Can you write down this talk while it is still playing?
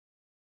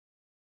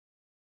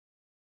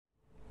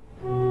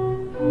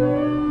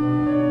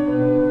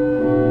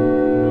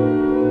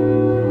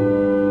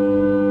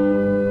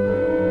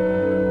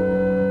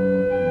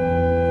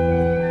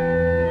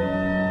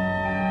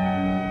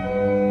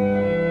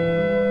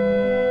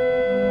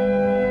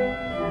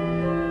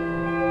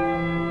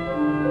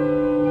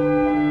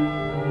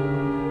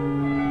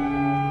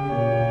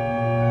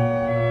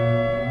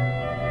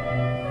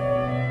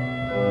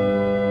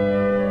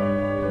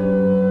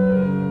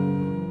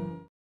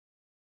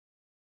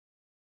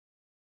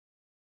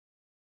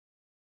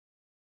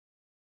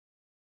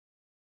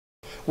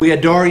We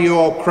adore you,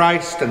 O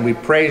Christ, and we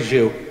praise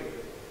you,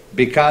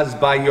 because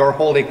by your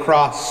holy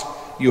cross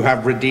you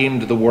have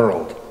redeemed the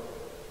world.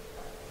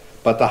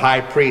 But the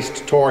high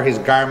priest tore his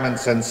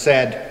garments and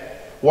said,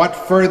 "What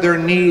further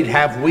need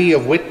have we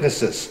of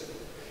witnesses?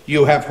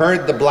 You have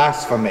heard the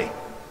blasphemy.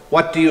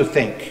 What do you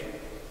think?"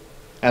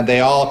 And they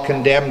all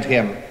condemned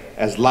him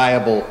as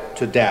liable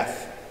to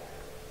death.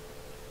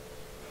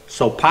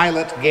 So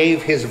Pilate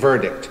gave his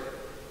verdict.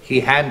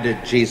 He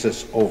handed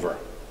Jesus over.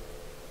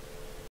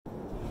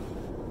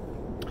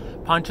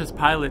 Pontius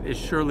Pilate is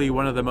surely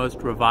one of the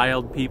most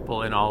reviled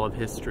people in all of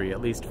history,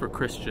 at least for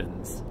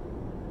Christians.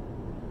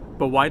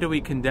 But why do we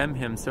condemn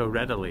him so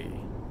readily?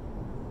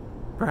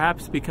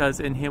 Perhaps because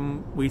in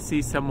him we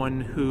see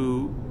someone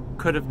who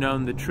could have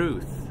known the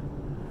truth,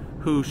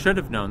 who should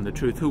have known the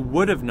truth, who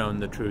would have known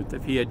the truth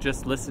if he had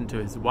just listened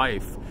to his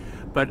wife,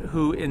 but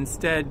who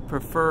instead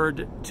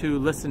preferred to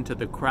listen to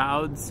the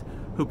crowds,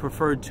 who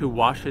preferred to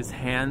wash his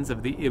hands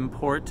of the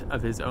import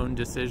of his own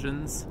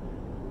decisions,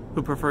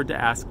 who preferred to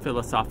ask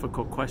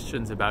philosophical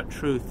questions about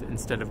truth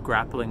instead of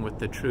grappling with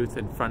the truth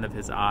in front of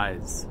his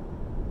eyes.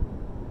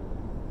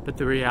 But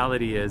the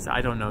reality is,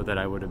 I don't know that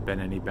I would have been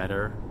any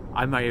better.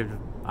 I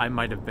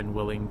might have been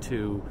willing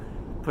to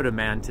put a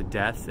man to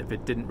death if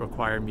it didn't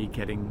require me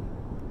getting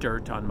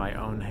dirt on my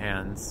own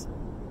hands.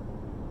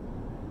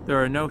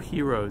 There are no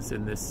heroes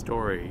in this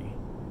story.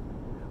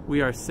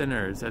 We are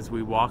sinners as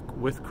we walk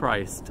with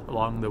Christ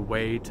along the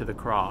way to the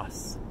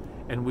cross,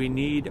 and we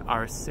need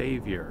our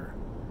Savior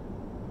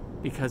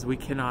because we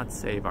cannot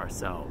save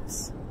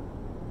ourselves.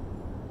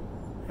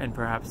 And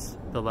perhaps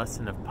the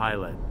lesson of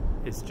Pilate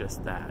is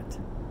just that.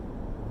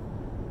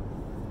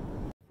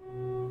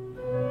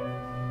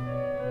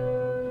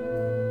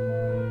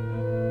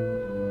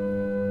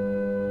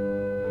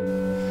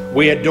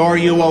 We adore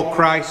you, O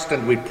Christ,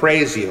 and we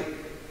praise you,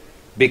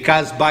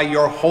 because by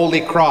your holy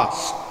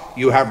cross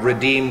you have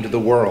redeemed the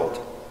world.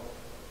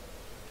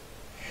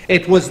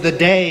 It was the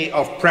day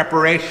of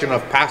preparation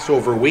of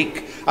Passover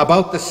week,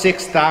 about the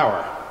 6th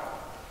hour.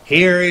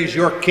 "Here is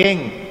your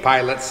king,"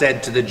 Pilate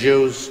said to the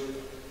Jews.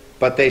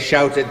 But they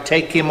shouted,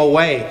 take him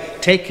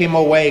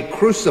away,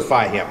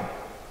 crucify him."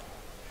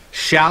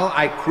 "Shall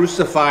I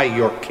crucify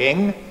your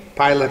king?"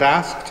 Pilate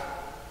asked.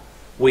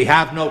 "We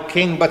have no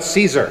king but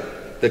Caesar,"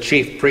 the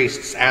chief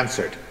priests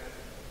answered.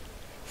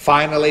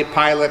 Finally,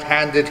 Pilate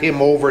handed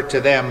him over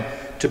to them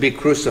to be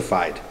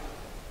crucified.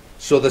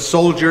 So the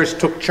soldiers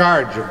took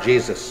charge of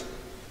Jesus.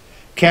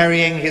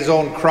 Carrying his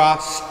own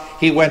cross,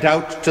 he went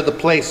out to the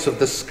place of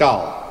the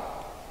skull,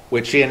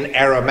 which in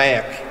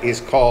Aramaic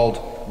is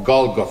called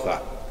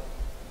Golgotha.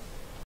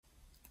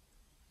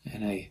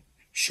 And a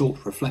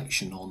short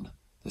reflection on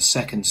the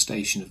second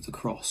station of the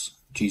cross,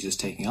 Jesus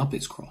taking up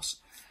his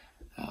cross.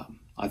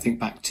 I think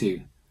back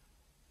to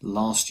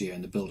last year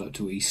in the build-up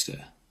to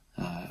Easter,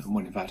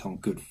 when in fact on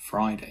Good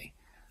Friday,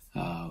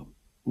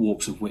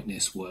 walks of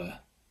witness were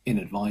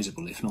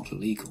inadvisable, if not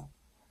illegal.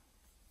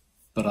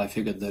 But I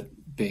figured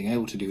that being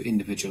able to do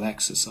individual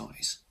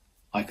exercise,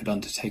 I could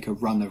undertake a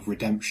run of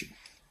redemption.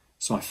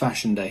 So I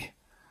fashioned a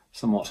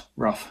somewhat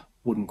rough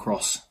wooden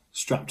cross,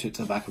 strapped it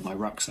to the back of my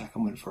rucksack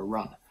and went for a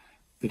run,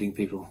 bidding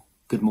people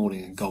good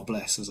morning and God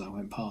bless as I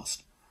went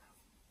past.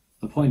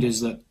 The point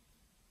is that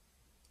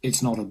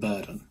it's not a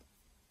burden.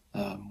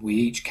 We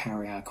each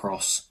carry our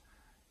cross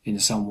in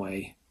some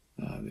way,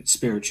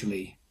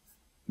 spiritually,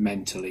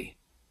 mentally,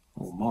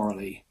 or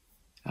morally,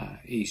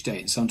 each day.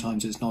 And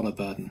sometimes it's not a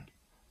burden.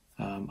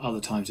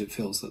 Other times it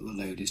feels that the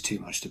load is too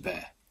much to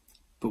bear.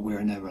 But we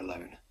are never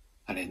alone,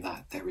 and in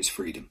that there is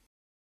freedom.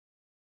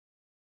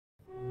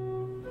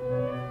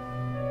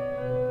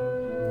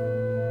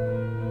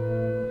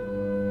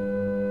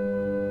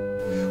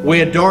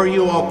 We adore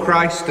you, O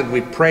Christ, and we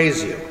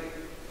praise you,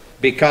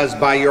 because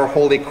by your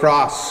holy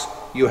cross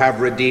you have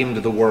redeemed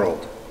the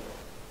world.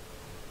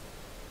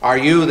 Are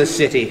you the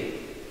city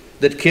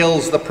that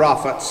kills the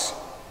prophets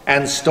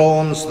and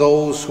stones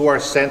those who are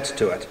sent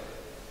to it?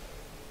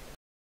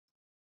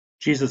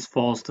 Jesus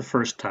falls the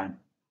first time.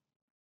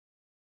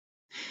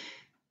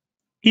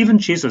 Even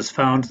Jesus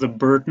found the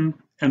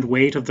burden and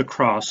weight of the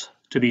cross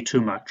to be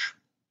too much.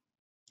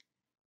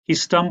 He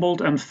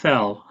stumbled and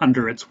fell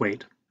under its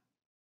weight.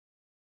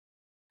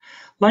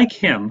 Like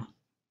him,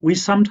 we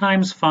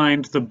sometimes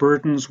find the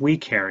burdens we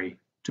carry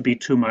to be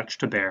too much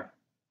to bear.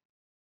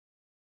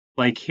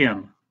 Like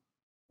him,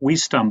 we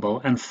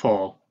stumble and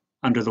fall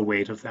under the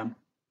weight of them.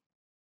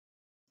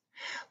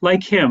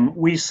 Like him,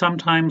 we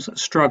sometimes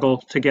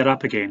struggle to get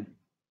up again.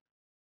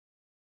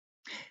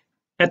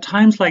 At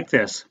times like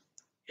this,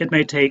 it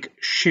may take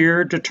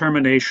sheer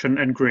determination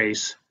and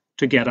grace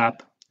to get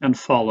up and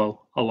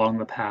follow along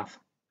the path.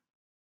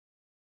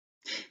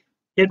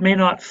 It may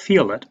not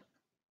feel it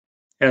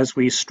as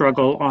we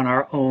struggle on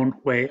our own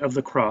way of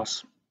the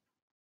cross,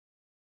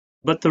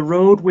 but the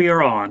road we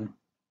are on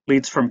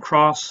leads from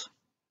cross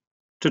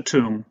to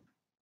tomb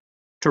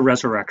to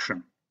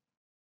resurrection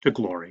to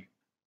glory.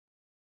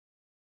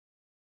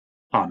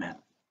 Amen.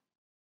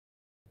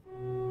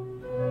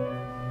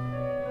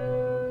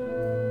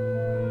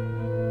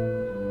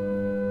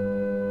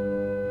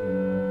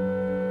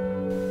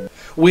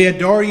 We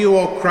adore you,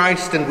 O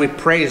Christ, and we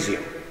praise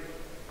you,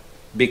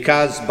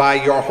 because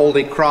by your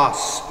holy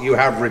cross you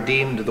have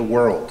redeemed the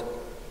world.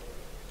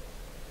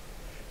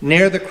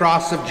 Near the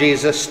cross of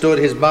Jesus stood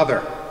his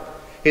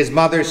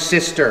mother's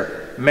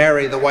sister,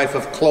 Mary, the wife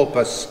of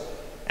Clopas,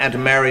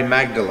 and Mary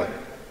Magdalene.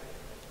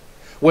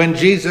 When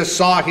Jesus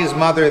saw his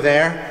mother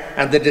there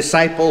and the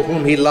disciple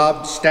whom he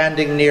loved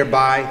standing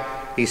nearby,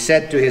 he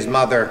said to his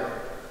mother,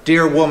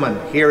 "Dear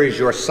woman, here is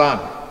your son,"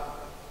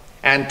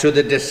 and to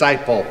the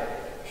disciple,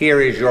 "Here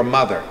is your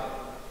mother."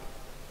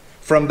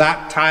 From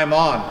that time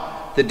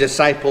on, the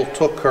disciple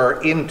took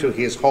her into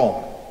his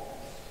home.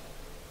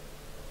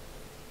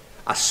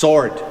 A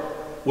sword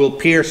will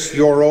pierce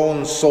your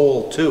own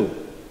soul too.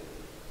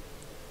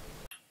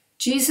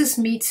 Jesus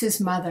meets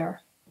his mother.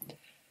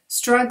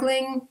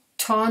 Struggling,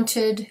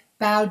 taunted,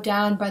 bowed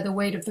down by the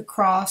weight of the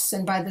cross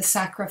and by the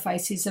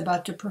sacrifice he's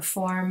about to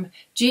perform,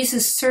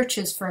 Jesus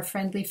searches for a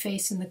friendly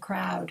face in the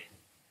crowd.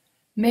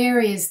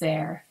 Mary is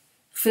there,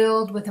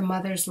 filled with a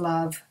mother's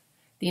love,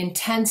 the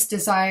intense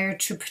desire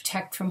to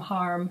protect from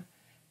harm,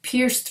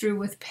 pierced through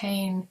with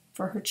pain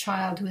for her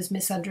child who is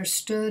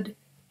misunderstood,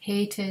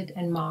 hated,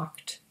 and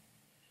mocked.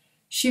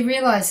 She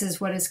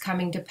realizes what is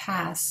coming to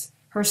pass,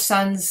 her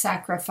son's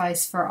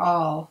sacrifice for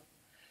all,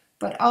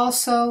 but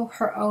also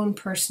her own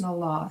personal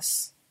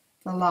loss,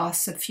 the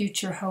loss of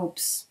future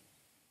hopes.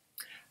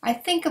 I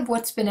think of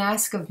what's been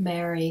asked of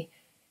Mary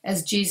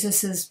as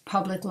Jesus'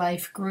 public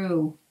life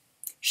grew.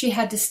 She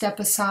had to step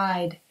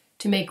aside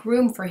to make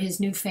room for his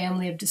new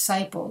family of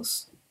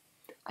disciples.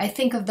 I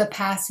think of the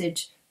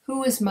passage,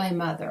 "Who is my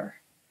mother?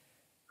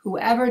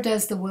 Whoever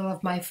does the will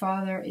of my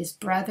Father is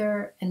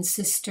brother and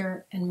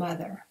sister and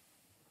mother."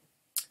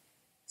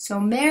 So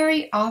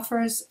Mary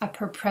offers up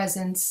her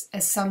presence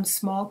as some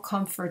small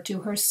comfort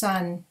to her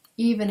son,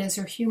 even as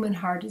her human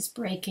heart is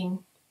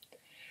breaking.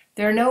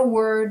 There are no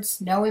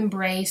words, no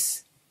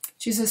embrace.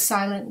 She's a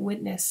silent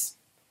witness.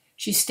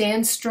 She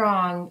stands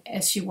strong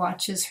as she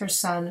watches her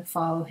son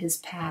follow his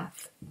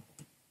path.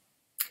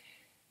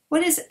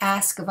 What is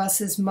asked of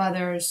us as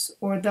mothers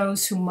or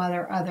those who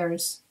mother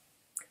others?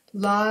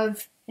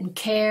 Love and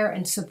care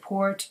and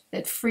support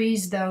that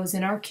frees those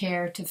in our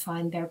care to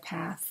find their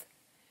path.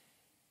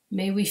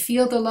 May we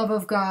feel the love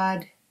of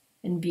God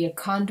and be a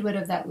conduit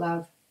of that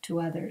love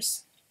to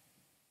others.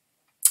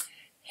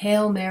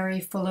 Hail Mary,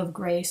 full of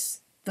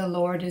grace, the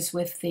Lord is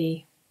with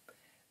thee.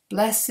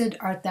 Blessed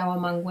art thou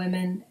among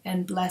women,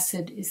 and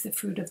blessed is the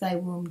fruit of thy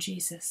womb,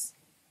 Jesus.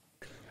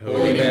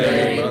 Holy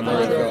Mary,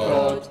 Mother of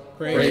God,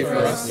 pray for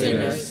us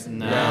sinners,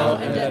 now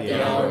and at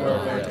the hour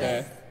of our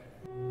death.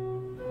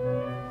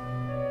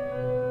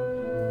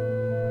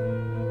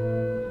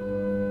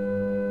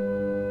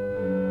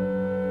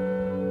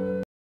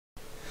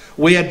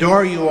 We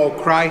adore you, O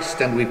Christ,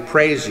 and we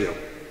praise you,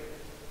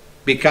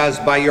 because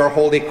by your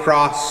holy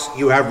cross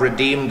you have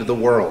redeemed the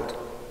world.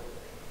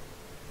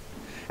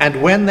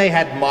 And when they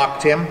had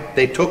mocked him,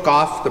 they took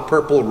off the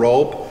purple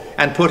robe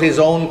and put his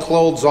own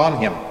clothes on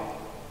him.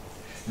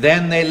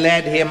 Then they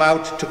led him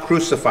out to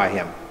crucify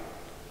him.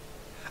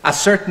 A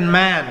certain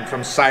man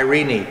from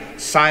Cyrene,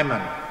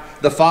 Simon,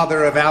 the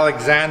father of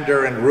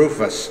Alexander and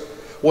Rufus,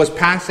 was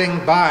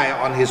passing by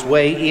on his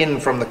way in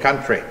from the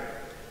country,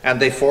 and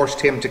they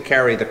forced him to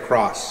carry the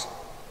cross.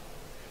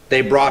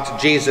 They brought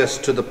Jesus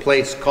to the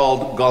place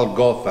called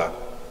Golgotha,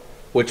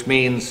 which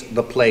means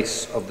the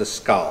place of the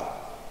skull.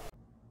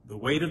 The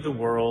weight of the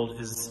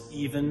world is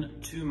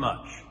even too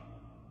much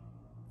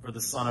for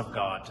the Son of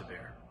God to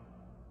bear.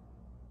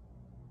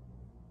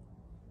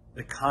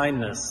 The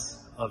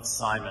kindness of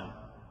Simon,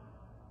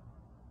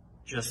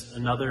 just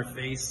another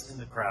face in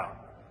the crowd,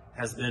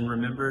 has been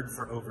remembered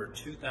for over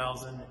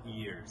 2,000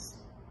 years.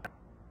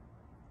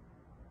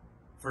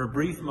 For a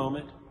brief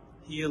moment,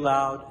 he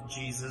allowed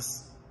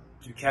Jesus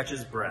to catch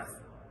his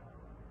breath,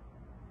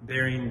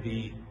 bearing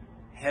the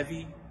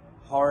heavy,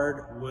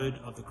 hard wood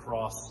of the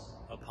cross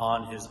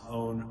upon his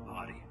own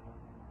body.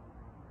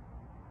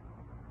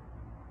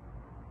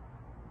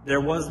 There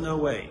was no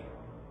way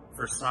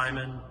for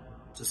Simon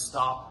to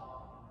stop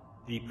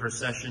the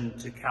procession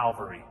to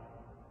Calvary,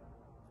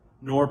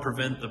 nor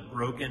prevent the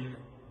broken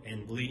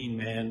and bleeding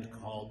man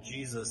called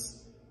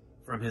Jesus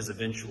from his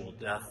eventual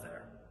death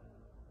there.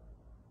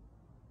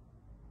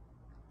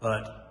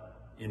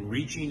 But in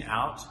reaching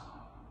out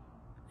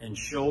and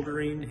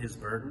shouldering his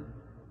burden,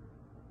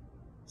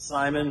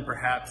 Simon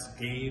perhaps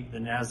gave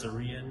the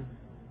Nazarene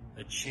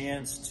a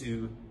chance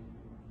to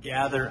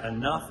gather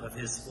enough of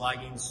his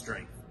flagging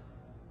strength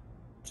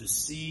to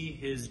see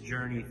his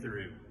journey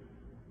through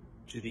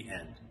to the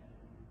end.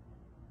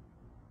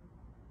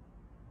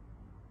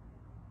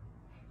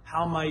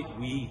 How might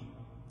we,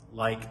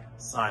 like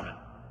Simon,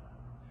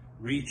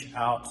 reach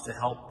out to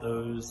help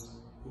those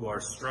who are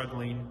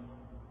struggling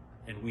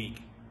and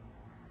weak,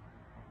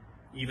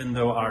 even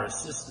though our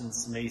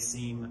assistance may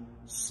seem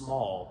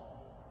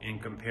small in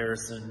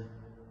comparison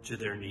to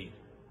their need?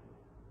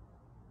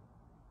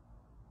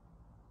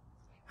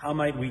 How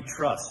might we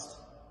trust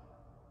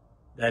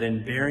that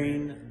in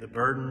bearing the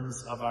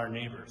burdens of our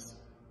neighbors,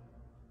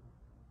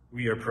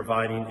 we are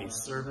providing a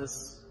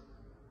service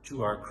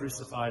to our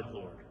crucified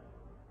Lord.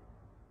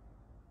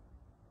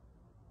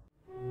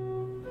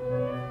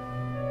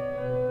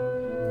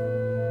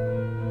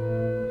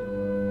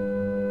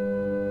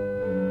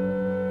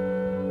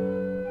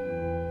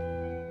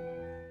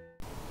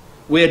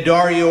 We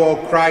adore you, O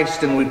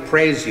Christ, and we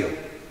praise you,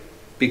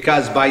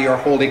 because by your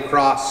holy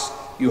cross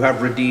you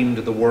have redeemed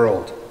the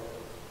world.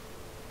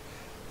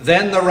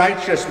 Then the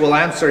righteous will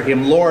answer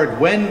him, Lord,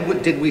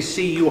 when did we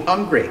see you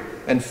hungry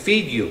and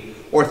feed you,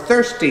 or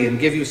thirsty and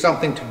give you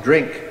something to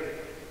drink?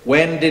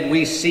 When did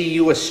we see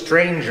you a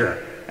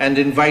stranger and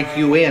invite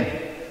you in,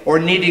 or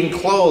needing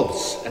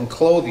clothes and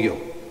clothe you?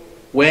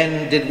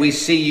 When did we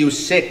see you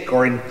sick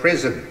or in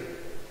prison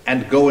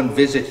and go and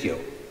visit you?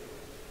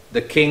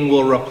 The king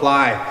will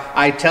reply,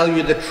 I tell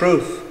you the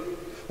truth.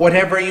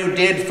 Whatever you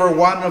did for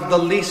one of the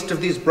least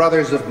of these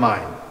brothers of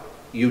mine,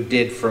 you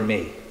did for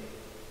me.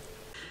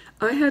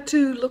 I had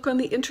to look on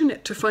the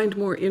internet to find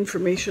more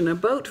information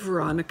about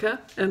Veronica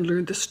and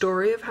learn the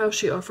story of how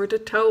she offered a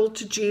towel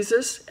to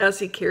Jesus as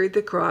he carried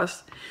the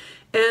cross,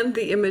 and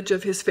the image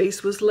of his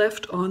face was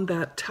left on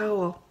that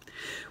towel.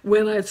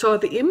 When I saw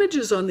the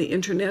images on the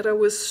internet, I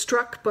was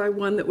struck by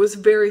one that was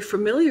very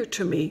familiar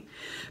to me,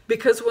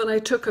 because when I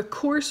took a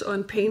course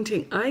on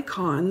painting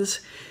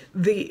icons,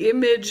 the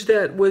image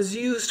that was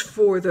used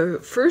for the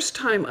first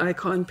time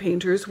icon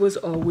painters was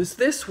always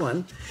this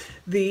one,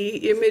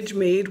 the image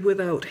made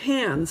without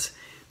hands.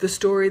 The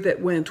story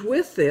that went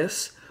with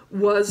this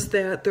was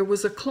that there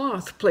was a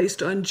cloth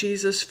placed on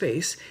Jesus'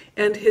 face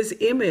and his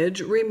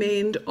image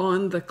remained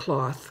on the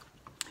cloth.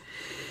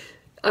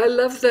 I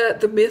love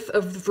that the myth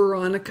of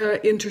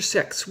Veronica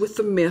intersects with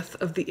the myth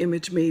of the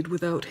image made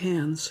without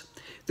hands.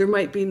 There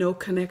might be no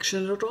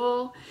connection at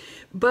all,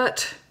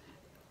 but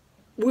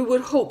we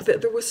would hope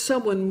that there was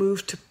someone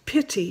moved to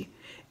pity,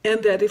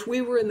 and that if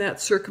we were in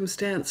that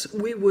circumstance,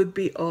 we would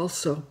be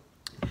also.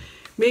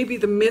 Maybe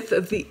the myth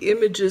of the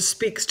images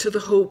speaks to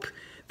the hope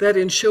that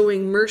in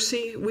showing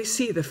mercy, we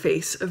see the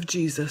face of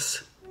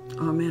Jesus.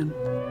 Amen.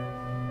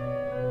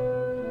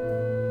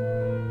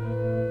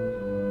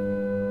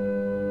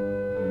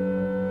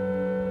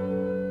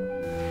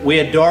 We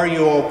adore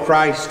you, O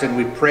Christ, and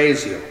we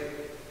praise you,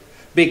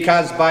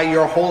 because by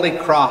your holy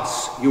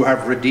cross you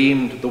have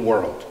redeemed the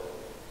world.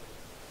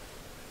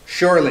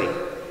 Surely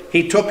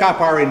he took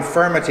up our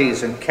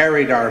infirmities and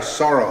carried our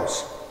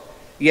sorrows,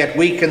 yet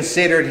we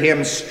considered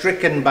him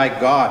stricken by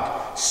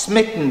God,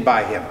 smitten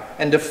by him,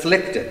 and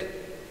afflicted.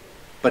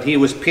 But he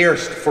was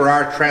pierced for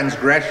our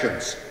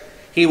transgressions,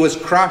 he was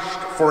crushed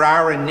for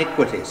our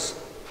iniquities.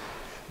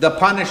 The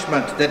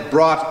punishment that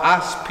brought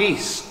us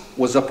peace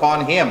was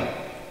upon him,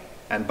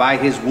 and by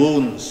his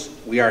wounds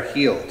we are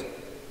healed.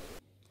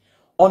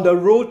 On the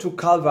road to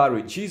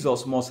Calvary,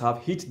 Jesus must have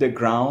hit the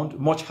ground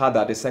much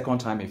harder the second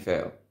time he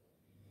fell.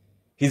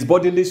 His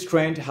bodily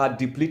strength had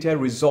depleted,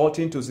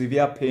 resulting to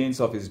severe pains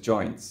of his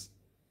joints.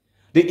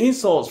 The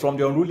insults from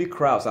the unruly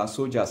crowds and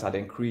soldiers had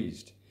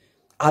increased.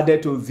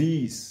 Added to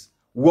these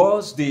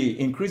was the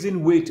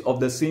increasing weight of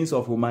the sins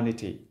of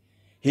humanity.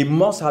 He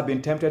must have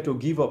been tempted to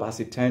give up as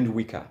he turned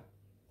weaker.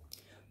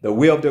 The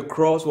way of the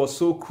cross was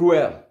so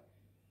cruel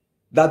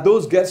that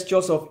those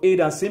gestures of aid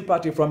and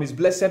sympathy from his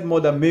blessed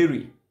mother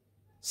Mary,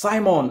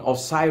 Simon of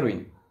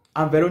Cyrene,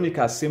 and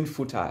Veronica seemed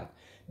futile.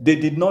 They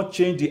did not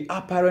change the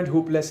apparent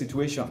hopeless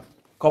situation,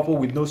 coupled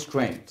with no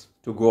strength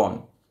to go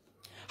on.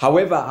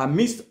 However,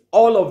 amidst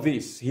all of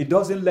this, he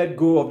doesn't let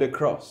go of the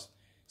cross.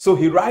 So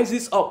he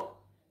rises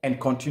up and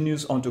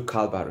continues on to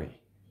Calvary.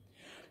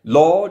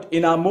 Lord,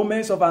 in our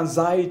moments of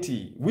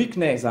anxiety,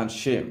 weakness, and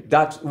shame,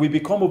 that we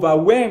become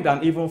overwhelmed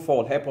and even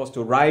fall, help us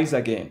to rise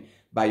again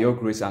by your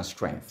grace and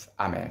strength.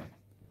 Amen.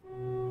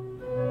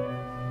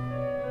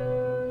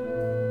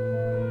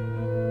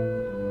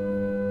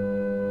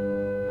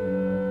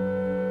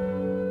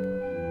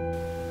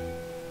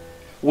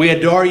 We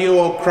adore you,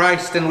 O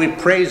Christ, and we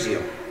praise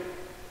you,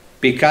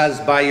 because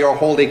by your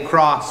holy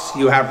cross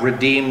you have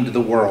redeemed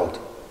the world.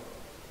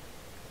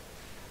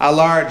 A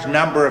large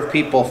number of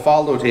people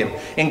followed him,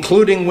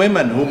 including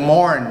women who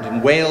mourned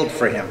and wailed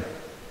for him.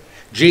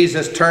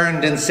 Jesus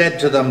turned and said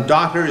to them,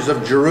 Daughters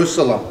of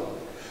Jerusalem,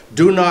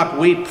 do not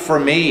weep for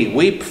me,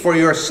 weep for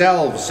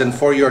yourselves and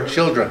for your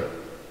children.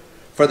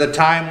 For the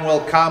time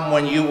will come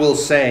when you will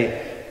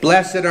say,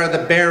 Blessed are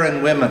the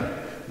barren women,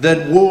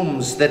 the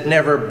wombs that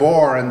never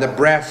bore, and the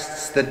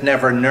breasts that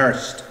never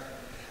nursed.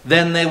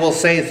 Then they will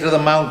say to the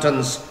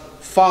mountains,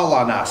 Fall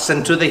on us,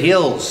 and to the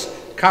hills,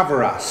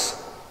 cover us.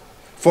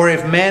 For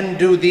if men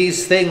do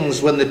these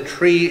things when the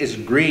tree is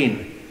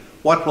green,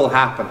 what will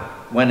happen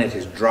when it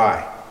is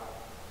dry?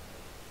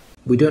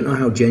 We don't know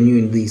how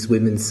genuine these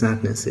women's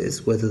sadness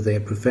is, whether they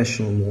are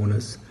professional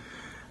mourners,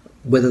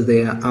 whether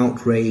they are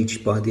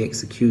outraged by the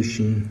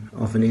execution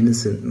of an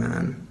innocent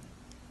man,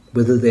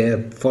 whether they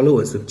are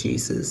followers of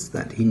Jesus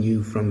that he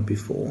knew from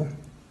before.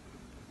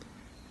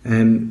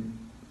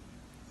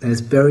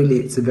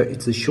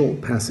 It's a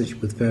short passage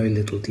with very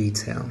little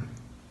detail.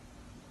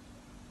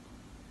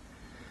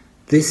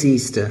 This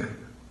Easter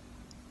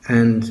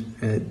and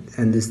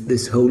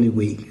this Holy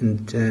Week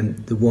and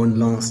the one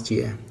last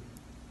year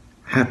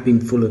have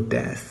been full of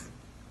death.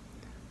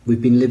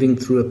 We've been living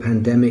through a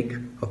pandemic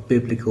of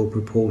biblical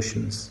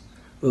proportions.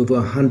 Over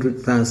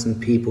 100,000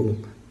 people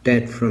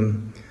dead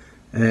from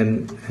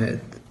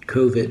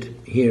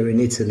COVID here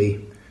in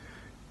Italy.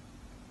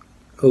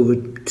 Over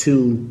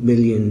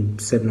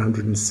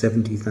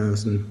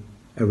 2,770,000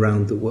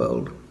 around the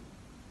world.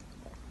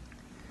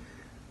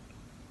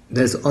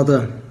 There's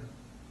other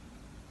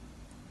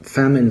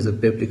famines of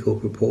biblical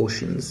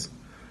proportions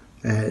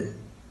that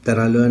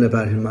I learn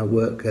about in my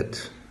work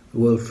at the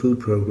World Food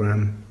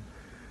Programme.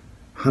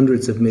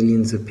 Hundreds of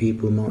millions of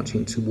people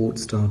marching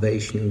towards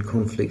starvation in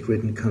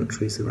conflict-ridden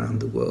countries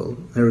around the world.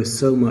 There is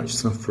so much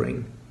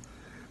suffering.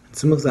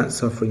 Some of that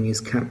suffering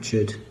is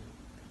captured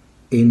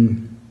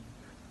in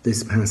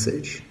this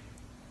passage.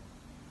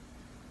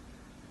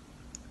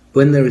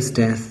 When there is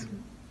death,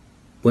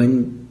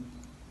 when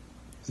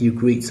you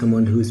greet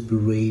someone who is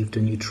bereaved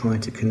and you try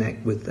to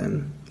connect with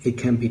them, it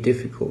can be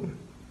difficult.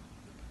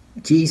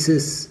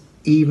 Jesus,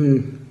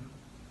 even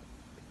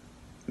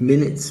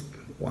minutes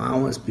or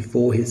hours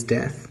before his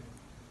death,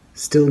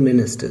 still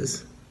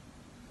ministers,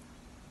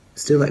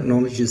 still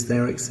acknowledges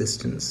their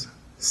existence,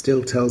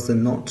 still tells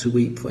them not to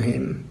weep for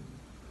him,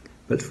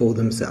 but for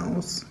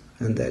themselves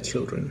and their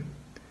children.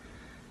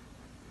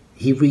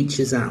 He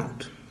reaches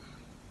out.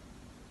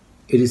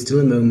 It is still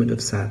a moment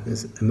of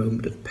sadness, a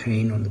moment of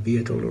pain on the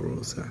Via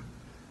Dolorosa.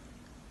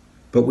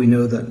 But we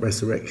know that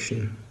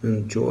resurrection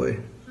and joy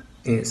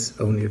is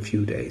only a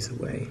few days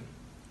away.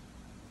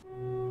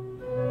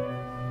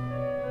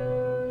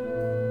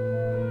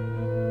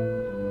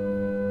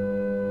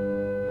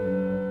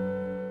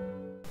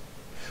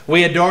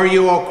 We adore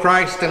you, O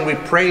Christ, and we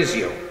praise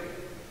you,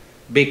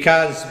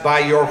 because by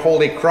your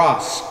holy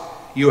cross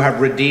you have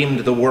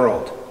redeemed the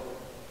world.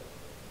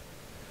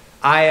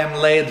 I am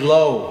laid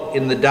low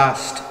in the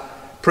dust.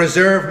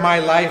 Preserve my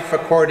life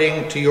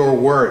according to your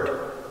word.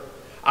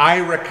 I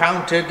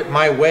recounted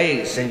my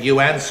ways, and you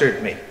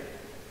answered me.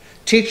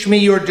 Teach me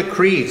your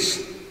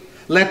decrees.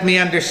 Let me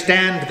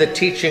understand the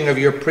teaching of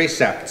your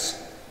precepts.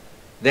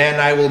 Then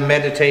I will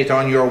meditate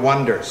on your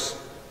wonders.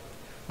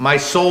 My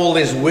soul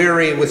is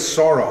weary with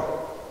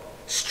sorrow.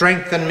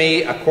 Strengthen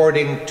me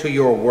according to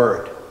your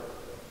word.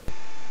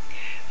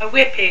 A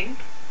whipping,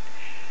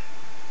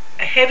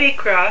 a heavy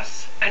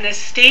cross, and a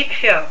steep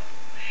hill,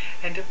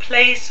 and a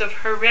place of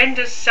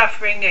horrendous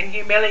suffering and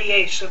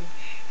humiliation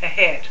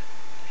ahead.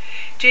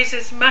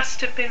 Jesus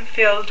must have been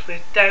filled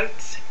with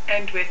doubts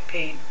and with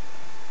pain.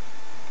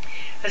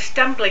 A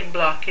stumbling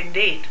block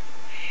indeed.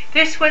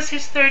 This was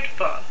his third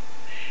fall.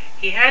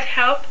 He had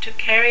help to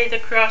carry the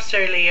cross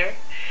earlier,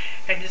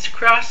 and his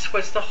cross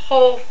was the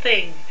whole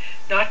thing,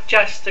 not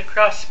just the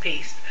cross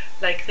piece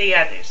like the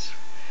others.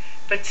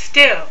 But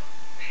still,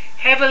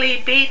 heavily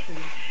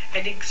beaten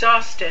and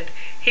exhausted,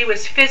 he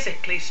was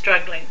physically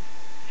struggling.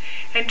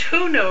 And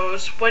who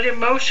knows what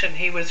emotion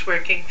he was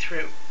working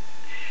through.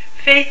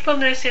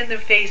 Faithfulness in the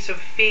face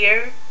of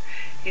fear,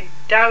 in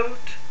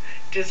doubt,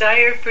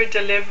 desire for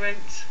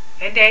deliverance,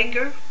 and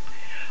anger.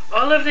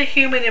 All of the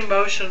human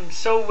emotions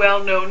so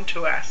well known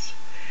to us.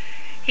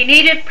 He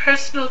needed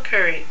personal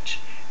courage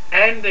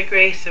and the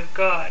grace of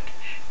God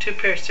to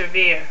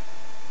persevere.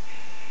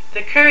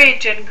 The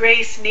courage and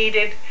grace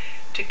needed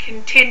to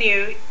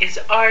continue is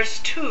ours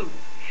too,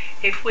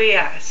 if we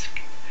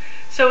ask.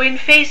 So in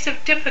face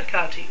of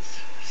difficulties,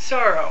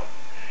 sorrow,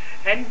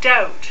 and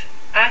doubt,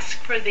 ask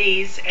for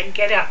these and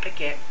get up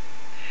again,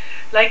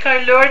 like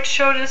our Lord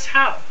showed us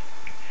how.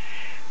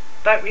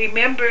 But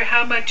remember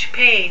how much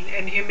pain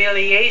and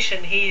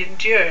humiliation he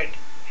endured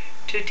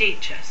to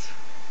teach us.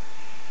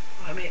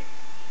 Amen.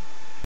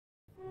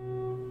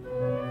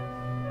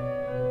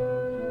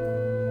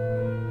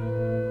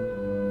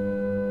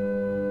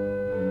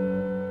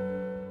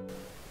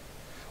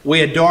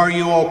 We adore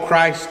you, O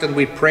Christ, and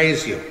we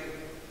praise you,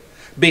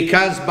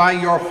 because by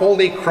your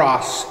holy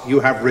cross you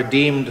have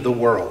redeemed the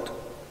world.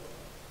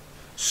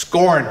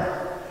 Scorn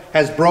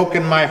has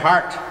broken my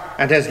heart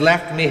and has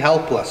left me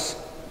helpless.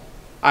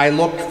 I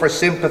looked for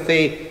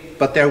sympathy,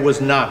 but there was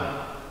none,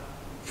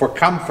 for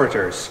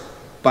comforters,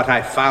 but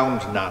I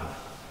found none.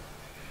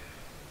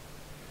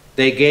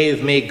 They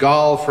gave me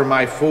gall for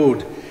my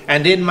food,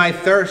 and in my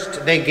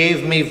thirst they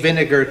gave me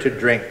vinegar to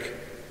drink.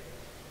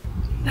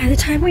 By the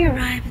time we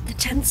arrive at the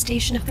 10th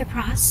station of the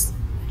cross,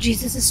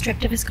 Jesus is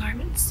stripped of his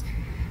garments.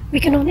 We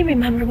can only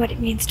remember what it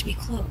means to be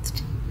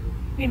clothed.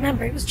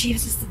 Remember, it was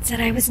Jesus that said,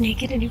 "I was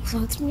naked and you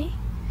clothed me."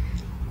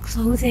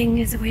 Clothing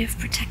is a way of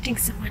protecting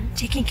someone,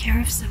 taking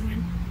care of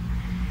someone.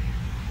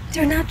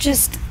 They're not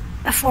just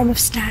a form of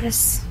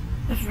status,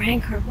 of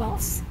rank or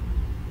wealth.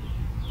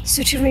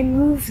 So to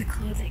remove the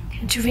clothing,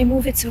 and to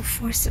remove it so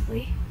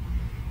forcibly,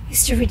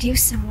 is to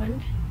reduce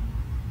someone,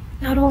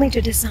 not only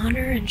to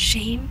dishonor and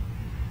shame,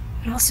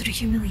 but also to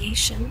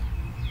humiliation,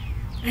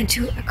 and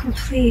to a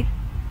complete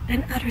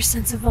and utter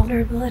sense of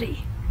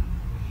vulnerability.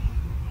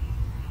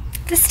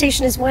 This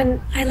station is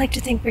one I like to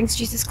think brings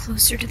Jesus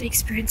closer to the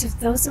experience of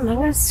those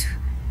among us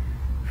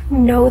who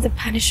know the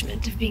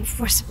punishment of being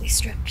forcibly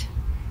stripped.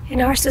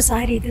 In our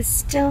society, this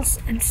still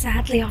and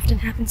sadly often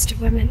happens to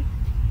women.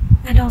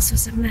 and also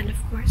some men, of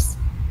course.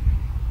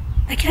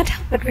 I can't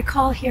help but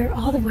recall here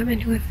all the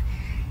women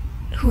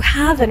who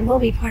have and will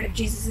be part of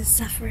Jesus'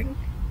 suffering.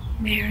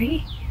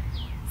 Mary,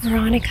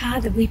 Veronica,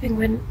 the weeping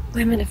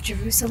women of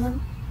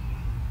Jerusalem.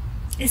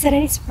 Is it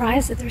any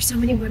surprise that there are so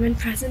many women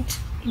present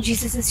in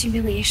Jesus'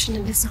 humiliation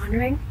and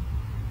dishonoring?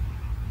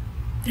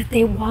 That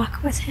they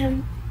walk with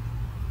him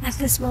at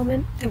this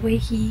moment the way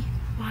he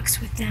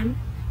walks with them?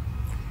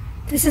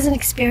 This is an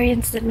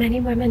experience that many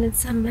women and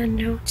some men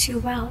know too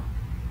well,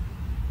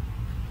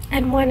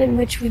 and one in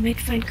which we might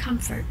find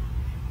comfort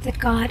that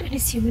God in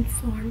his human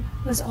form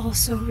was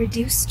also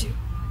reduced to.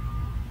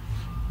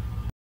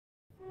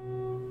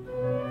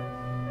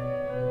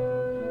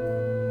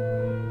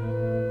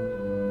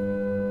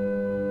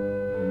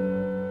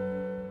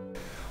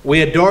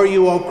 We adore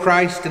you, O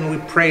Christ, and we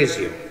praise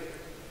you,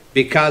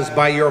 because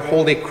by your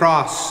holy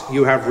cross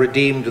you have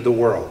redeemed the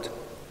world.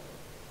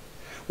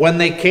 When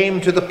they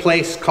came to the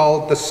place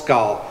called the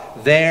Skull,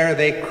 there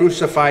they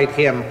crucified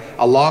him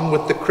along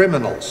with the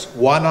criminals,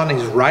 one on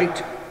his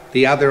right,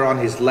 the other on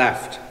his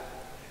left.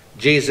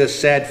 Jesus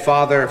said,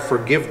 "Father,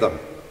 forgive them,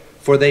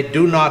 for they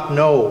do not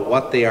know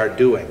what they are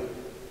doing."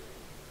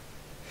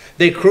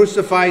 They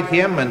crucified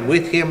him, and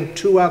with him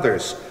 2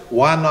 others,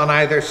 one on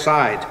either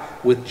side,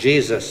 with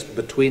Jesus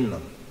between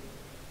them.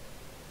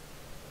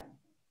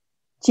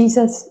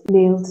 Jesus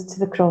nailed to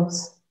the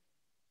cross.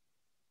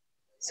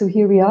 So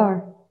here we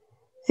are,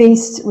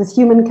 faced with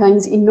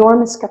humankind's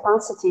enormous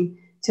capacity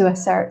to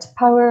assert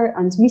power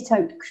and mete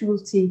out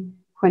cruelty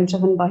when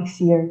driven by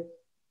fear.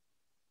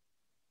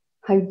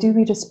 How do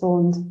we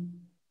respond?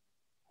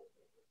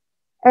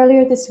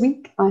 Earlier this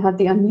week, I had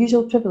the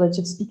unusual privilege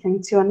of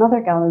speaking to another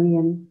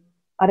Galilean,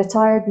 a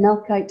retired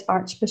Melkite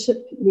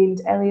archbishop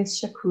named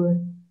Elias Shakur.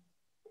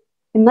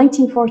 In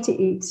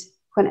 1948,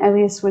 when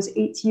Elias was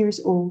 8 years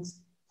old,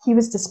 he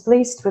was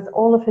displaced with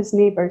all of his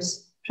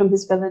neighbours from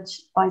his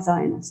village by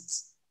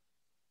Zionists.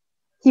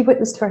 He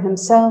witnessed for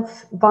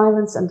himself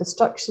violence and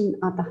destruction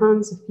at the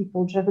hands of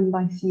people driven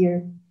by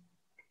fear.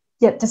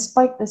 Yet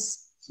despite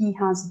this, he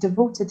has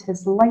devoted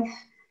his life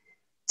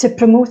to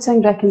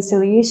promoting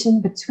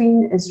reconciliation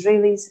between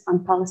Israelis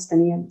and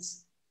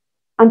Palestinians.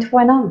 And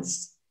when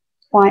asked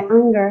why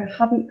anger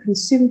hadn't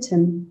consumed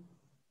him,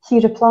 he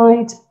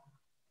replied,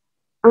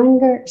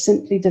 "Anger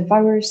simply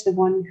devours the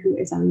one who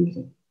is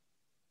angry.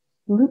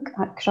 Look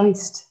at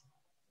Christ.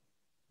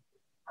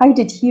 How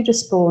did he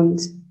respond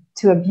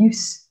to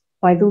abuse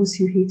by those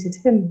who hated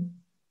him?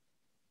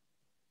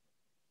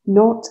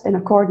 Not in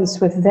accordance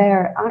with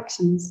their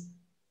actions,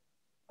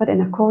 but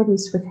in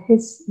accordance with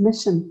his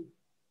mission."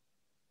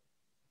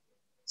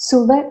 So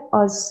let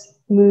us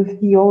move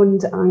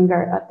beyond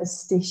anger at this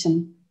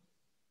station.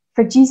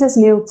 For Jesus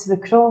nailed to the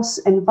cross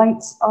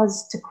invites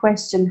us to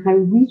question how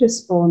we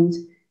respond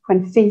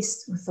when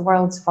faced with the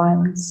world's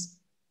violence.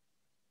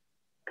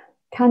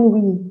 Can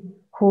we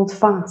hold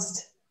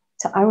fast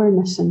to our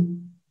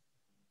mission?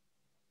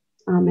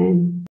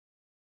 Amen.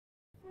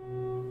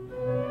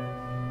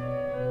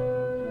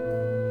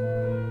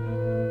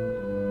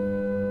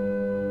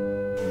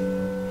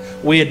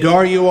 We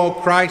adore you, O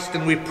Christ,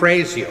 and we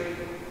praise you,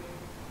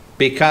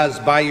 because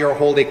by your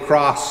holy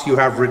cross you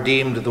have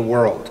redeemed the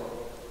world.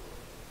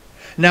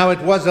 Now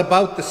it was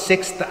about the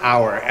 6th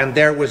hour, and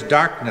there was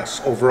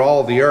darkness over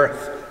all the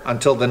earth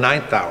until the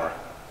 9th hour.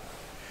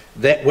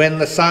 That when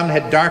the sun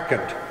had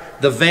darkened,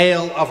 the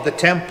veil of the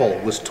temple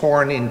was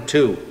torn in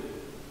 2.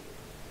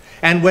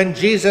 And when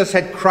Jesus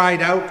had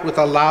cried out with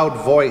a loud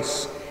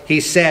voice, he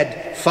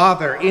said,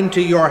 "Father,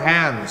 into your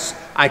hands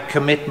I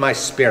commit my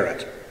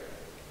spirit."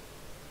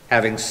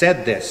 Having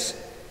said this,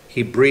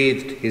 he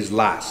breathed his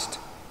last.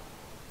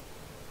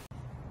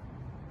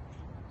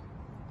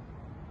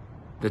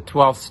 The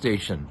 12th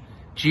station,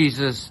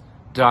 Jesus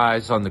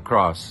dies on the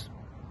cross.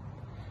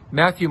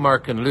 Matthew,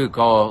 Mark, and Luke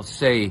all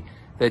say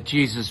that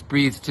Jesus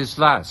breathed his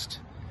last.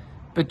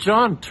 But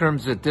John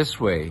terms it this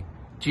way: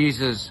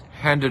 Jesus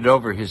handed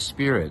over his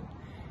spirit.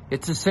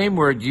 It's the same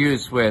word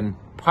used when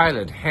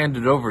Pilate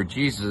handed over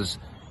Jesus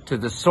to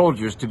the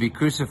soldiers to be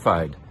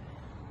crucified.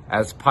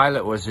 As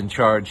Pilate was in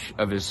charge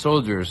of his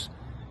soldiers,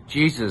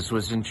 Jesus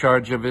was in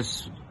charge of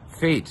his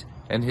fate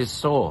and his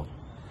soul.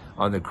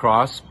 On the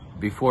cross,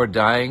 before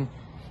dying,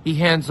 he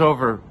hands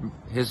over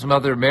his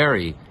mother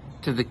Mary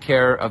to the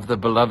care of the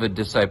beloved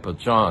disciple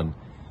John,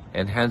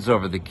 and hands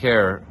over the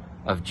care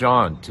of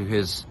John to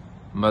his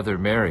mother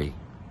Mary.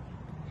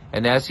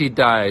 And as he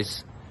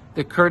dies,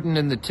 the curtain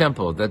in the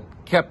temple that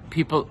kept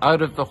people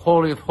out of the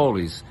Holy of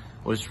Holies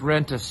was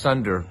rent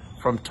asunder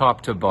from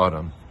top to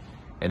bottom,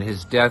 and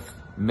his death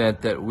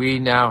meant that we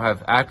now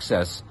have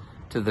access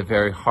to the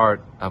very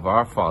heart of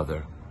our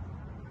Father.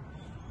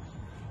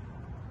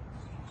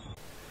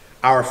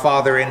 Our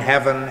Father in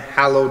heaven,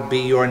 hallowed be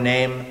your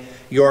name.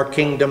 Your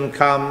kingdom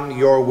come,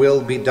 your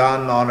will be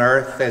done on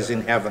earth as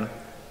in heaven.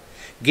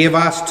 Give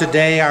us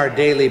today our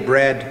daily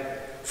bread.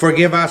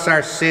 Forgive us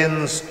our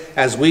sins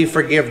as we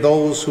forgive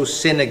those who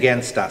sin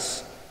against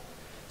us.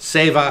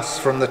 Save us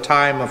from the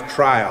time of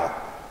trial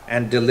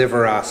and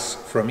deliver us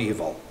from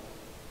evil.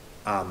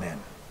 Amen.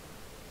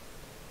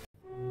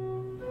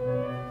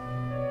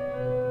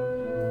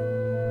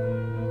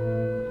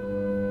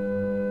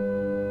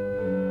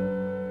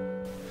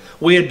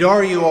 We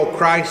adore you, O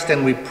Christ,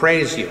 and we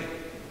praise you,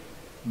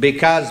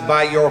 because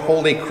by your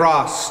holy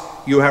cross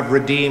you have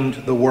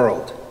redeemed the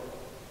world.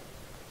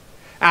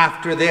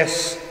 After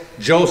this,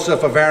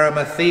 Joseph of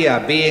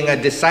Arimathea, being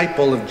a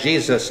disciple of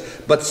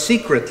Jesus, but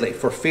secretly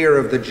for fear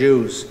of the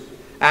Jews,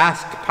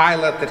 asked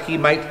Pilate that he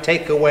might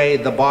take away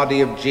the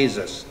body of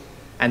Jesus,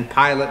 and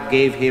Pilate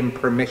gave him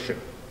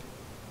permission.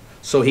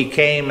 So he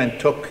came and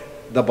took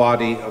the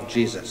body of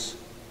Jesus.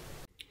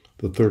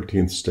 The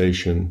 13th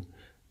station,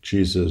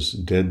 Jesus'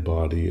 dead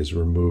body is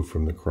removed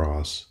from the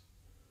cross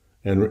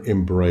and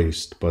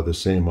embraced by the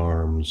same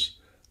arms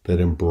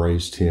that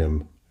embraced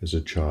him as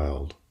a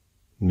child,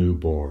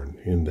 newborn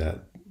in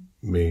that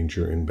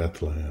manger in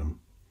Bethlehem.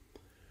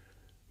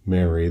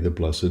 Mary, the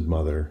Blessed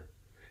Mother,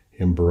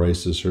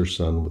 embraces her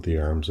son with the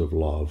arms of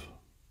love.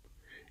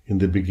 In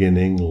the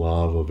beginning,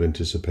 love of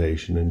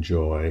anticipation and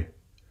joy,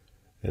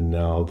 and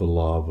now the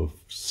love of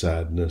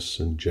sadness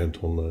and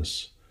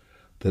gentleness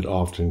that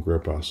often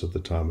grip us at the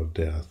time of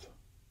death.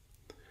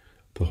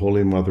 The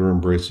Holy Mother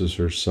embraces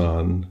her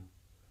son,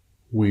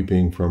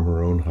 weeping from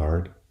her own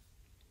heart,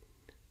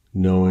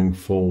 knowing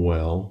full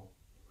well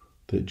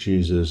that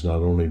Jesus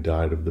not only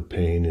died of the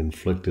pain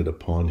inflicted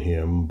upon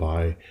him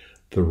by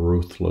the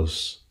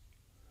ruthless,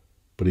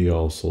 but he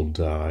also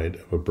died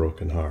of a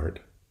broken heart,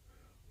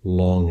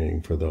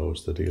 longing for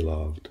those that he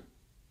loved.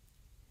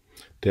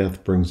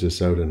 Death brings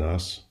this out in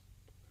us.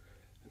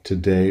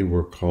 Today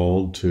we're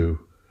called to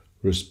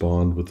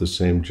respond with the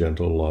same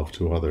gentle love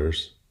to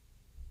others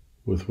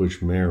with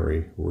which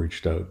Mary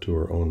reached out to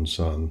her own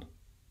son,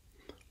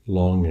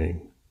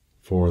 longing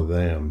for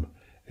them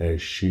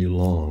as she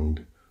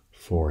longed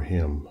for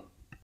him.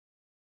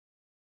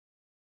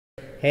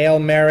 Hail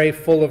Mary,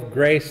 full of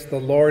grace, the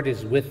Lord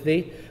is with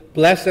thee.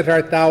 Blessed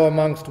art thou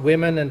amongst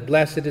women, and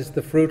blessed is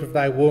the fruit of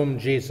thy womb,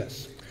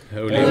 Jesus.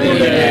 Holy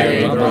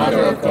Mary,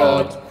 Mother of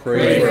God,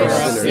 pray for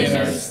us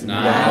sinners,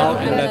 now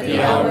and at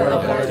the hour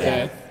of our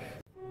death.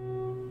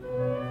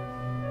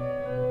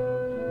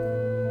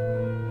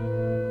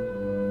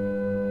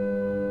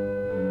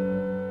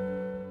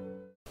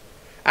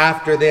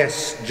 After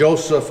this,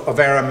 Joseph of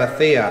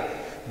Arimathea,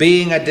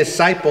 being a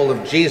disciple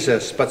of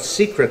Jesus, but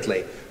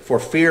secretly for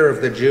fear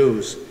of the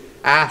Jews,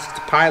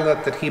 asked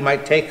Pilate that he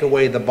might take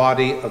away the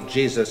body of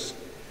Jesus,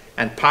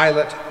 and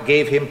Pilate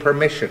gave him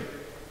permission.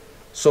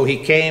 So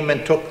he came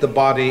and took the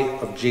body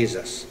of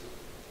Jesus.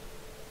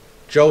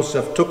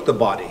 Joseph took the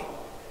body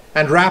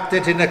and wrapped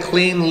it in a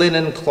clean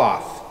linen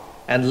cloth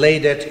and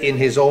laid it in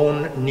his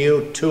own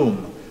new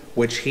tomb,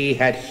 which he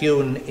had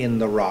hewn in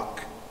the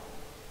rock.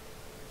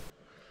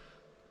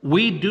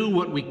 We do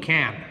what we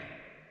can.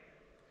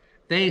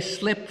 They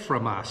slip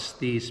from us,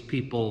 these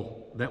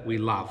people that we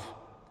love.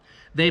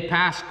 They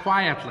pass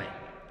quietly.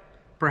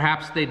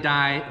 Perhaps they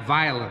die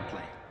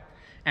violently.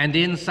 And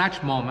in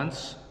such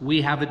moments,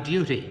 we have a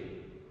duty.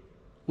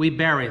 We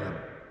bury them.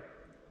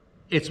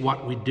 It's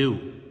what we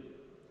do.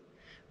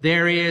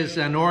 There is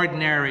an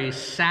ordinary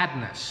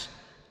sadness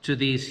to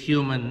these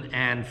human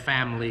and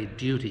family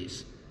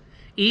duties.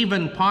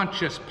 Even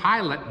Pontius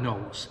Pilate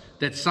knows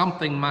that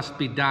something must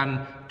be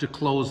done to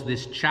close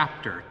this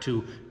chapter,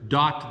 to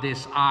dot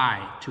this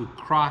I, to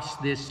cross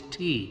this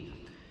T.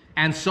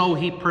 And so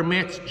he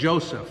permits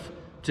Joseph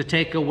to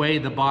take away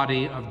the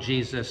body of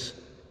Jesus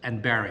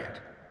and bury it.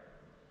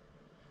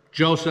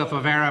 Joseph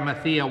of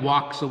Arimathea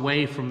walks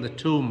away from the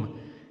tomb,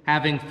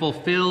 having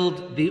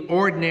fulfilled the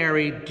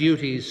ordinary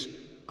duties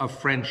of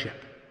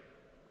friendship.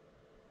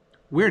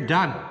 We're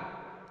done.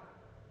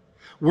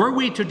 Were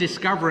we to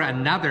discover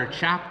another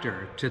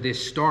chapter to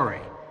this story,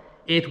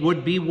 it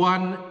would be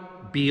one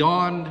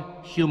beyond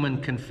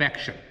human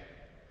confection.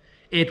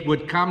 It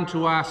would come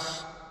to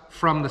us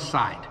from the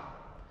side,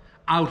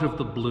 out of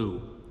the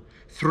blue,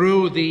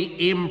 through the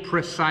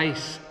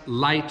imprecise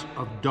light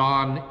of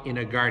dawn in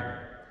a garden.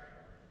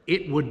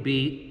 It would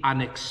be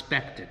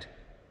unexpected.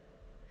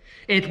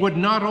 It would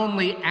not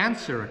only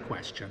answer a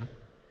question,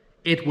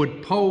 it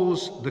would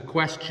pose the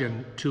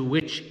question to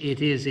which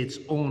it is its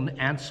own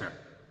answer.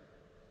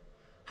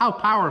 How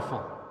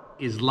powerful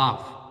is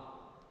love?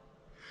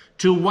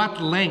 To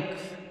what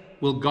length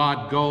will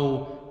God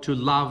go to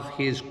love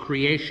his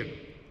creation,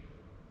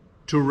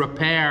 to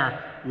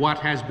repair what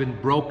has been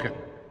broken,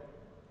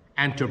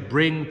 and to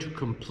bring to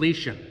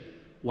completion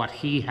what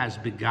he has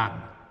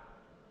begun?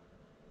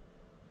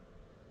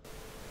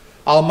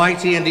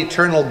 Almighty and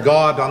eternal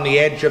God, on the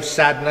edge of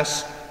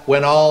sadness,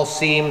 when all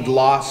seemed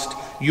lost,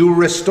 you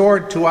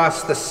restored to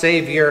us the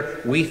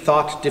Savior we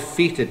thought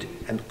defeated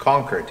and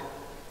conquered.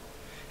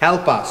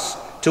 Help us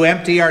to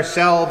empty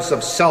ourselves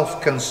of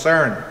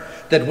self-concern,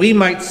 that we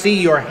might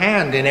see your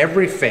hand in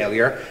every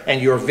failure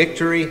and your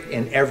victory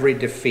in every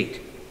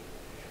defeat.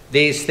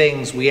 These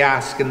things we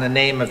ask in the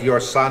name of your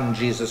Son,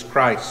 Jesus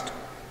Christ,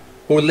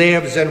 who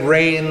lives and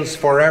reigns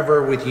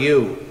forever with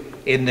you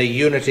in the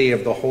unity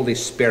of the Holy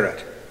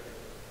Spirit.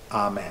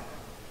 Amen.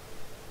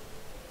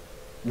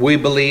 We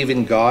believe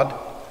in God,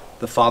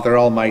 the Father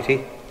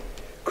Almighty,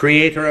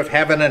 creator of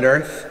heaven and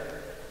earth,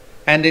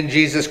 and in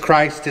Jesus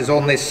Christ, his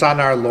only Son,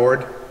 our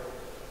Lord,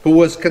 who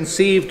was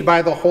conceived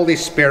by the Holy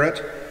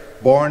Spirit,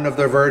 born of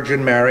the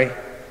Virgin Mary,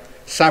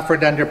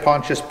 suffered under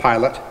Pontius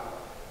Pilate,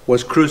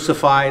 was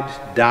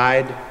crucified,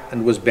 died,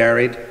 and was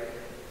buried.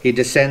 He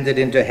descended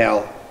into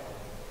hell.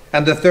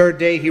 And the third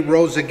day he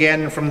rose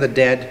again from the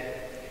dead.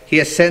 He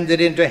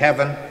ascended into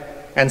heaven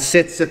and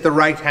sits at the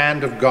right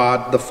hand of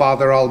God, the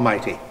Father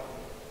Almighty.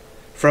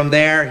 From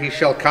there he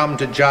shall come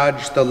to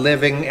judge the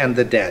living and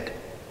the dead.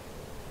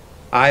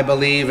 I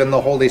believe in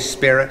the Holy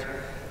Spirit,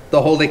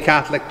 the Holy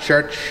Catholic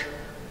Church,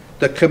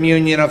 the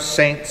communion of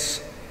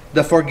saints,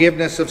 the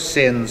forgiveness of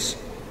sins,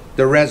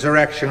 the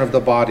resurrection of the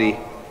body,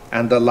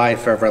 and the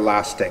life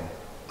everlasting.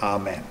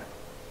 Amen.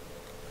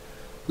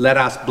 Let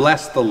us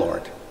bless the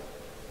Lord.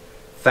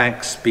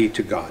 Thanks be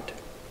to God.